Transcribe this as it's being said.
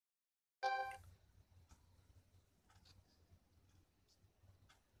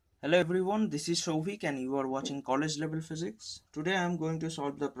Hello everyone, this is Shovik and you are watching college level physics. Today I am going to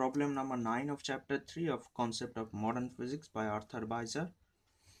solve the problem number 9 of chapter 3 of concept of modern physics by Arthur Beiser.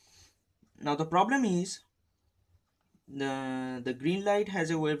 Now the problem is the green light has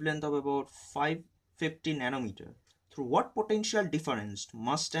a wavelength of about 550 nanometer. Through what potential difference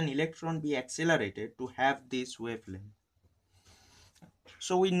must an electron be accelerated to have this wavelength?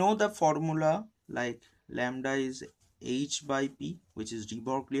 So we know the formula, like lambda is h by p, which is de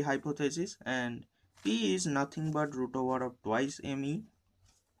Broglie hypothesis, and p is nothing but root over of twice me.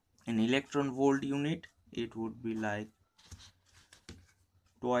 In electron volt unit it would be like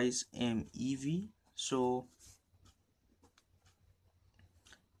twice mev. So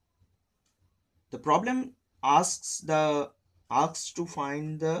the problem asks to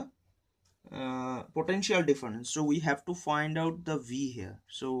find the potential difference, so we have to find out the v here.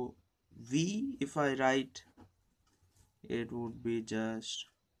 So v, if I write, it would be just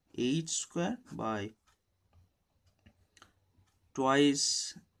h square by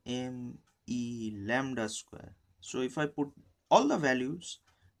twice me lambda square. So if I put all the values,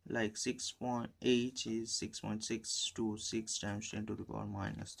 like 6.h is 6.626 times 10 to the power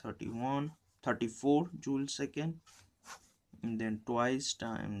minus 34 joule second, and then twice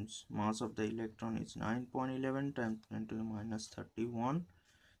times mass of the electron is 9.11 times 10 to the minus 31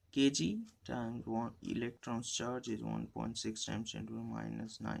 kg times 1 electron's charge is 1.6 times 10 to the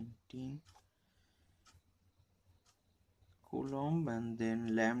minus 19 coulomb, and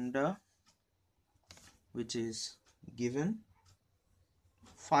then lambda, which is given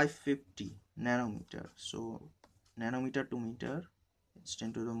 550 nanometer. So nanometer to meter, it's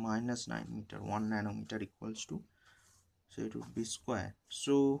 10 to the minus 9 meter. 1 nanometer equals to, so it would be square.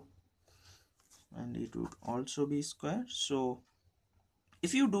 So, and it would also be square. So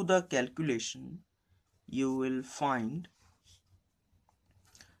if you do the calculation, you will find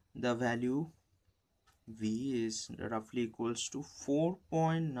the value v is roughly equals to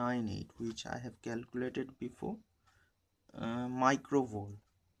 4.98, which I have calculated before, microvolt.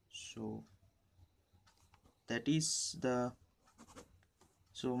 So that is the,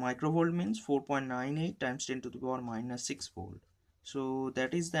 so microvolt means 4.98 times 10 to the power minus 6 volt. So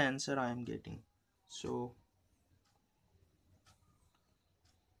that is the answer I am getting. So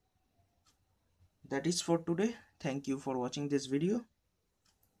that is for today. Thank you for watching this video,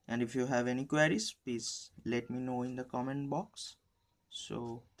 and if you have any queries, please let me know in the comment box.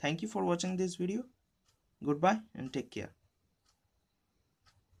 So thank you for watching this video. Goodbye and take care.